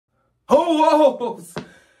Oh,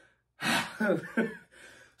 whoa.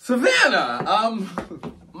 Savannah,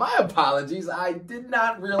 my apologies. I did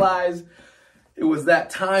not realize it was that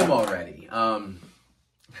time already. I'm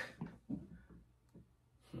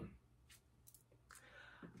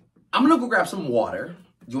gonna go grab some water.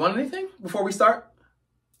 Do you want anything before we start?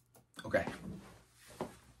 Okay.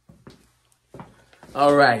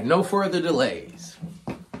 All right, no further delays.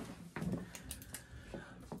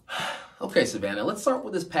 Okay, Savannah, let's start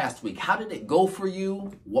with this past week. How did it go for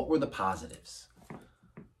you? What were the positives?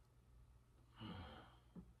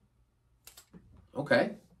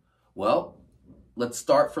 Okay, well, let's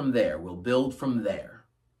start from there. We'll build from there.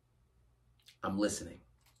 I'm listening.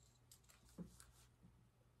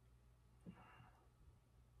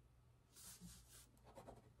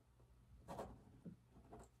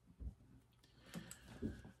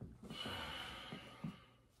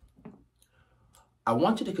 I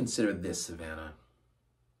want you to consider this, Savannah.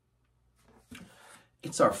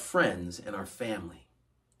 It's our friends and our family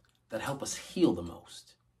that help us heal the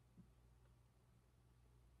most.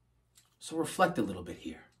 So reflect a little bit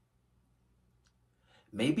here.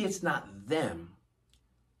 Maybe it's not them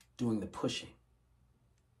doing the pushing.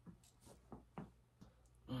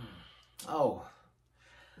 Oh,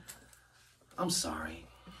 I'm sorry.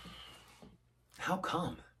 How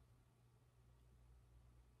come?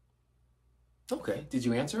 Okay, did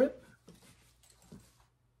you answer it?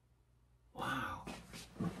 Wow.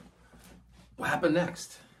 What happened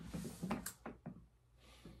next?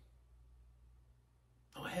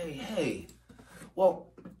 Oh, hey.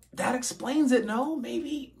 Well, that explains it, no?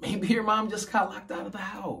 Maybe your mom just got locked out of the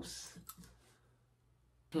house.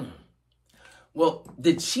 Well,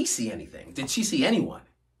 did she see anything? Did she see anyone?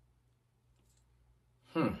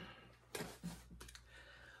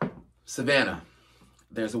 Savannah,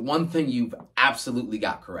 there's one thing you've absolutely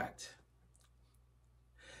got correct.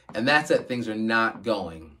 And that's that things are not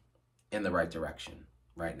going in the right direction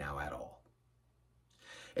right now at all.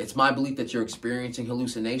 It's my belief that you're experiencing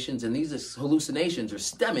hallucinations, and these hallucinations are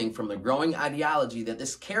stemming from the growing ideology that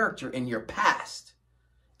this character in your past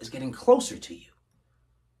is getting closer to you.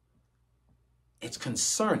 It's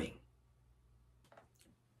concerning.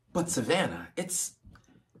 But Savannah, it's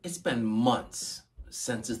been months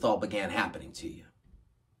since this all began happening to you.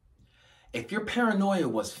 If your paranoia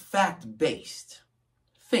was fact-based,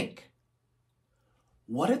 think,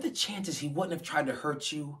 what are the chances he wouldn't have tried to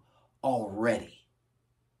hurt you already?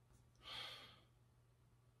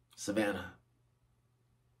 Savannah,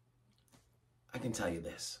 I can tell you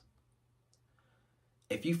this.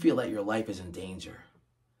 If you feel that your life is in danger,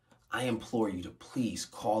 I implore you to please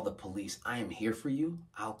call the police. I am here for you.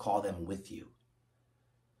 I'll call them with you.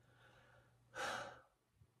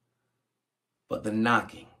 But the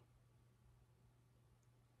knocking,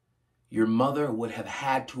 your mother would have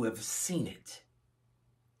had to have seen it.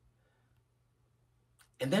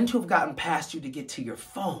 And then to have gotten past you to get to your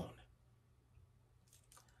phone.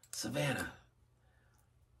 Savannah,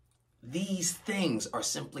 these things are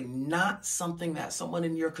simply not something that someone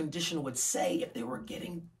in your condition would say if they were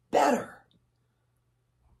getting better.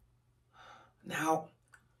 Now,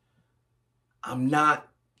 I'm not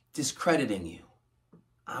discrediting you.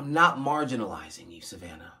 I'm not marginalizing you,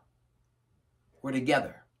 Savannah. We're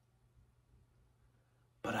together.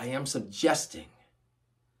 But I am suggesting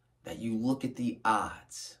that you look at the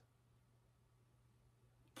odds.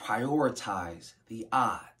 Prioritize the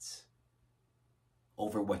odds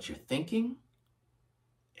over what you're thinking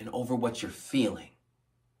and over what you're feeling.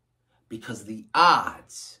 Because the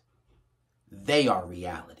odds, they are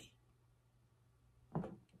reality.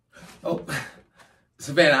 Oh,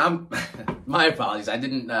 Savannah, my apologies. I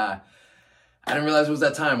didn't realize it was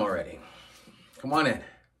that time already. Come on in.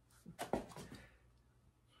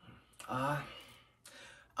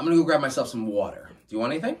 I'm gonna go grab myself some water. Do you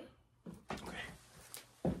want anything?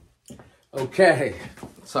 Okay.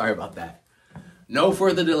 Sorry about that. No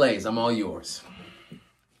further delays. I'm all yours.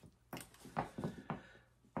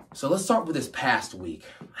 So let's start with this past week.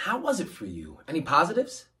 How was it for you? Any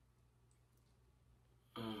positives?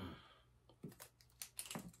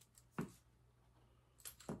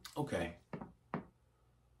 Okay.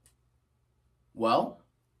 Well,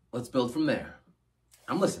 let's build from there.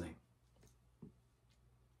 I'm listening.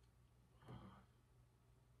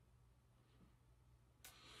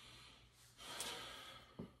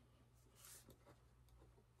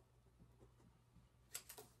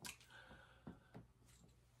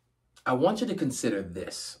 I want you to consider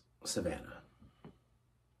this, Savannah.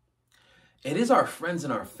 It is our friends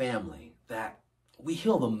and our family that we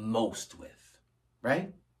heal the most with,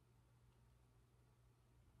 right?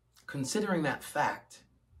 Considering that fact,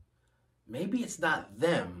 maybe it's not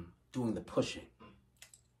them doing the pushing.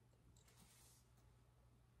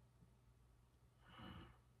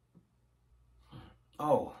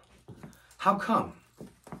 Oh, how come?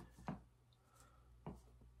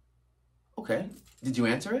 Okay, did you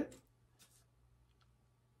answer it?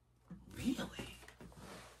 Really?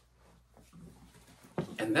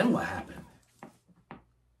 And then what happened?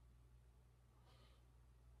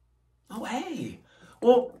 Oh, hey.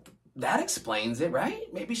 Well, that explains it,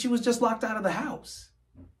 right? Maybe she was just locked out of the house.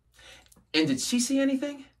 And did she see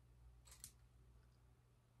anything?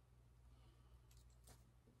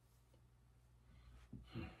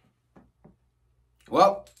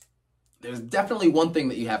 Well, there's definitely one thing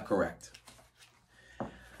that you have correct.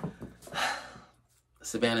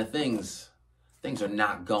 Savannah, things are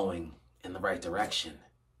not going in the right direction.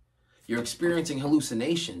 You're experiencing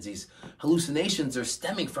hallucinations. These hallucinations are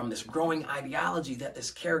stemming from this growing ideology that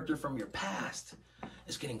this character from your past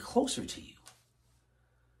is getting closer to you.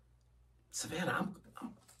 Savannah,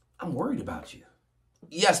 I'm worried about you.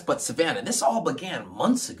 Yes, but Savannah, this all began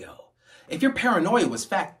months ago. If your paranoia was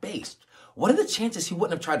fact-based, what are the chances he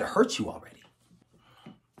wouldn't have tried to hurt you already?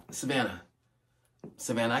 Savannah,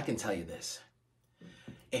 I can tell you this.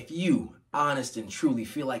 If you, honest and truly,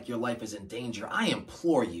 feel like your life is in danger, I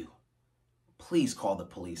implore you, please call the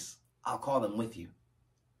police. I'll call them with you.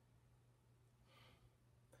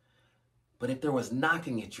 But if there was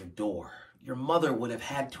knocking at your door, your mother would have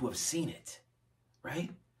had to have seen it,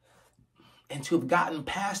 right? And to have gotten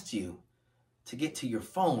past you to get to your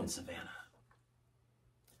phone, Savannah.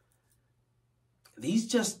 These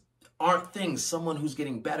just aren't things someone who's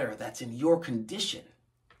getting better, that's in your condition,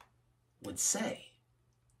 would say.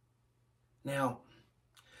 Now,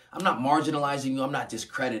 I'm not marginalizing you. I'm not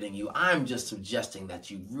discrediting you. I'm just suggesting that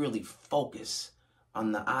you really focus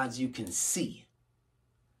on the odds you can see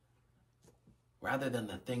rather than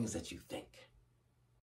the things that you think.